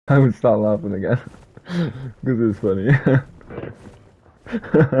I would start laughing again because it's funny.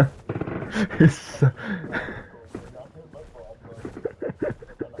 It's so...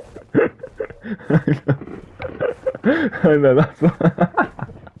 I know that's what...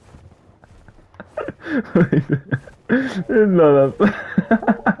 No, that's...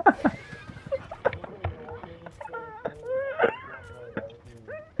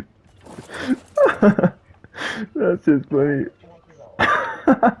 That's just funny.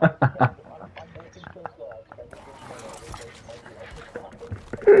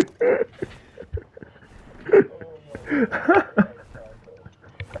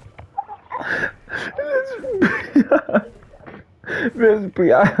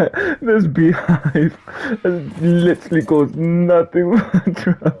 This beehive has literally caused nothing but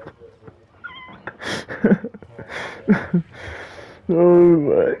trouble. Oh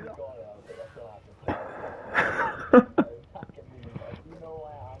my.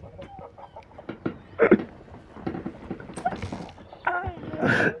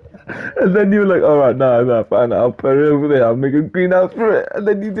 And then you were like, alright, nah, fine, I'll put it over there, I'll make a greenhouse for it. And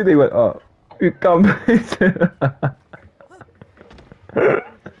then you did it, went, oh, you come.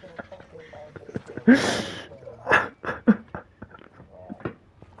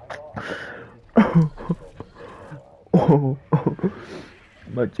 Oh,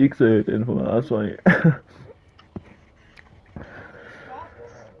 my cheeks are hurting from last night.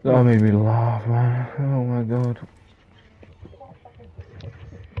 That made me laugh, man. Oh my god.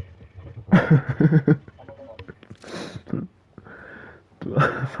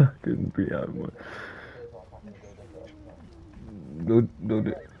 Fucking be out, man. Do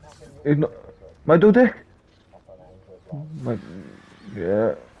it's not my do deck. My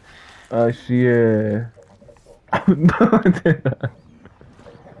yeah. I see. No, I didn't.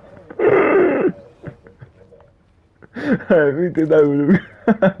 I think that would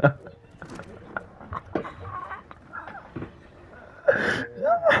have.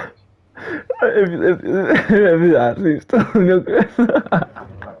 If it's actually still look.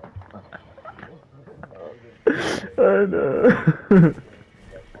 I know.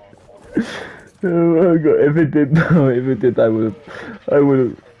 Oh my god! If it did, no, if it did, I would have.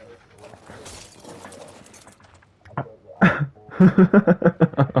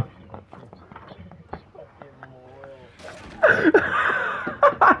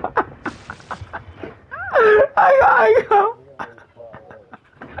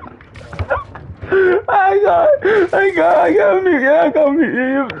 I got. I got me, yeah, I got me.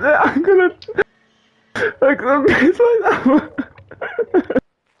 I'm gonna, I gonna miss myself.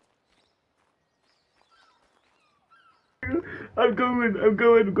 I'm going,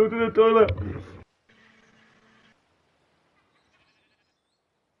 go to the toilet.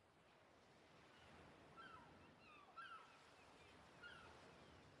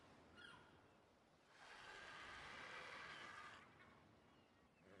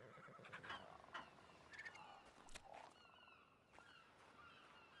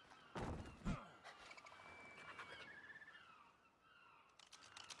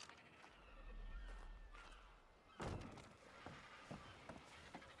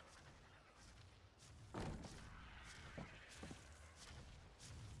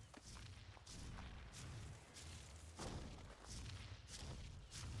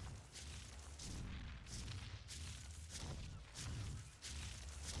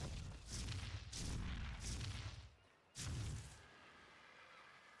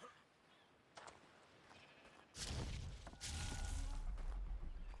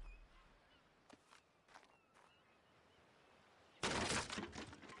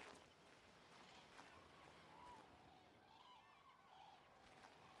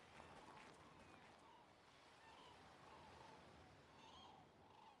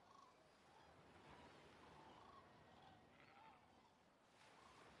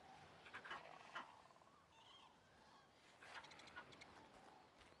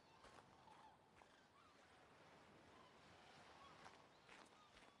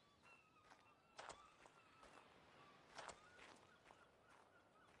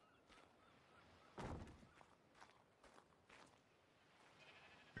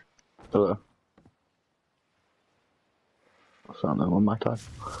 Hello. I found them on my time.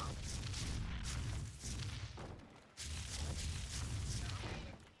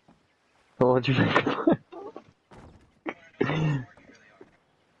 What do you think?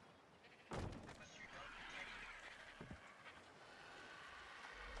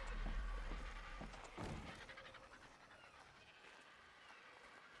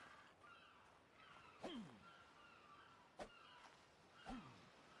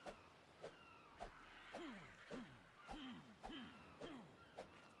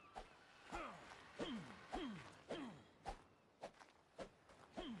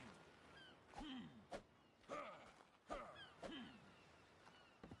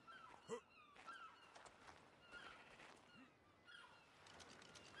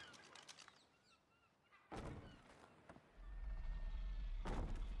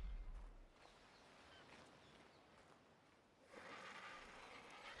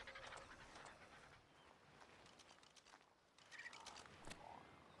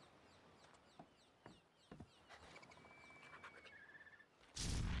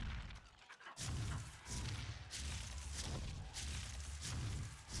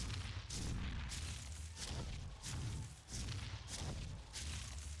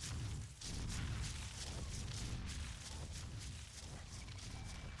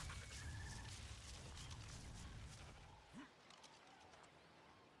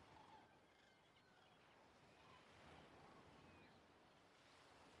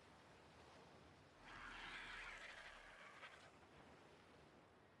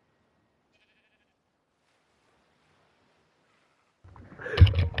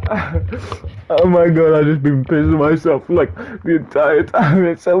 Oh my god, I've just been pissing myself like the entire time.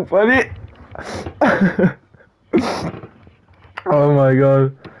 It's so funny. Oh my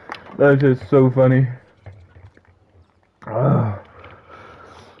god, that's just so funny. Oh,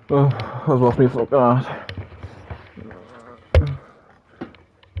 I've lost me fucking ass.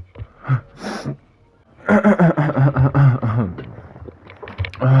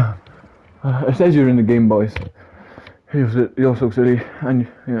 It says you're in the game, boys. You're so silly, and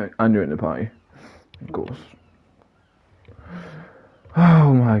and you're in the party, of course.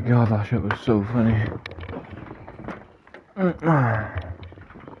 Oh my god, that shit was so funny. Oh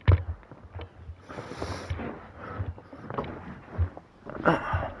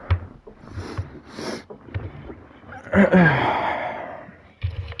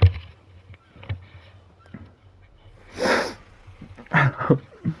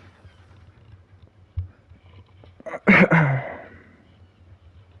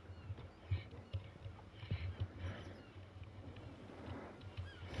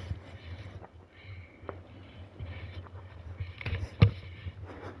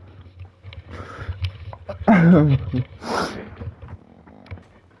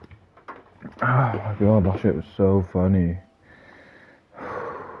my god, that shit was so funny.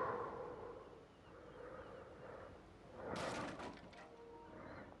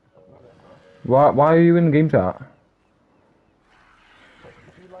 Why are you in the game chat?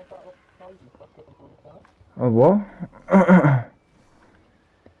 Oh, what?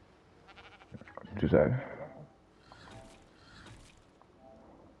 2 seconds.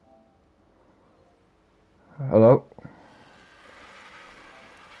 Hello?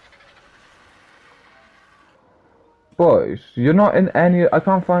 Boys, you're not in any... I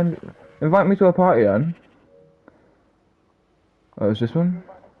can't find... Invite me to a party, then. Oh, is this one?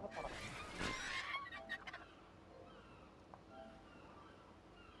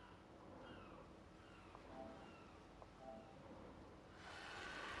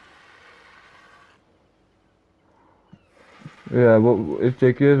 Yeah, what... Is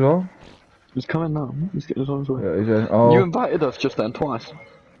Jakey as well? He's coming now. He's getting his arms away. Yeah, he's in. Oh. You invited us just then twice. Did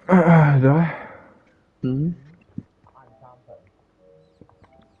I? Hmm.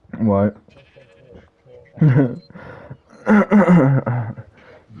 Right.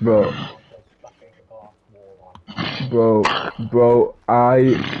 Bro.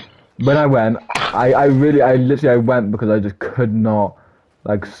 When I went, I literally went because I just could not,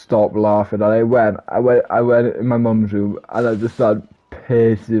 like, stop laughing. And I went in my mum's room and I just started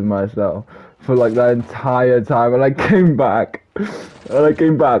pissing myself for like the entire time. And I came back,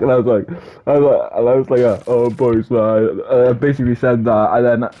 and I was like, oh boys, I basically said that,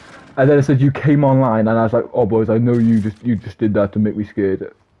 and then it said you came online, and I was like, oh boys, I know you just did that to make me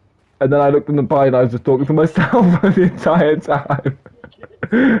scared. And then I looked in the pie and I was just talking to myself the entire time.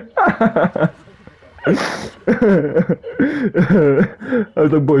 I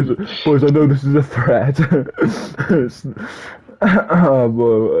was like, boys, I know this is a threat. Oh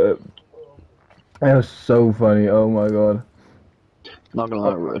boy, that was so funny. Oh my god. Not gonna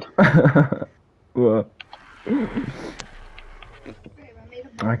lie, rude. What?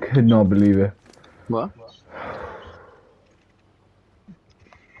 I could not believe it. What?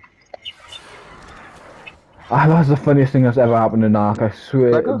 That's the funniest thing that's ever happened in Ark, I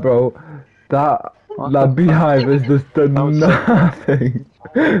swear, bro. That beehive is just done nothing.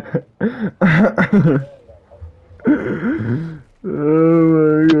 Oh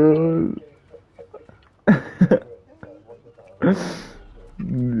my god.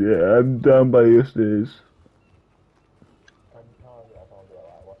 Yeah, I'm down by your stairs.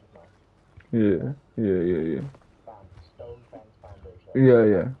 Yeah. Yeah.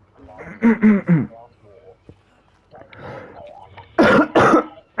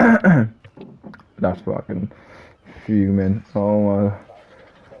 That's fucking fuming. Oh my.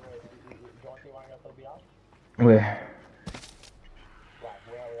 Wait.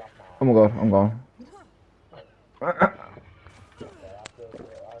 Oh my god, I'm gone.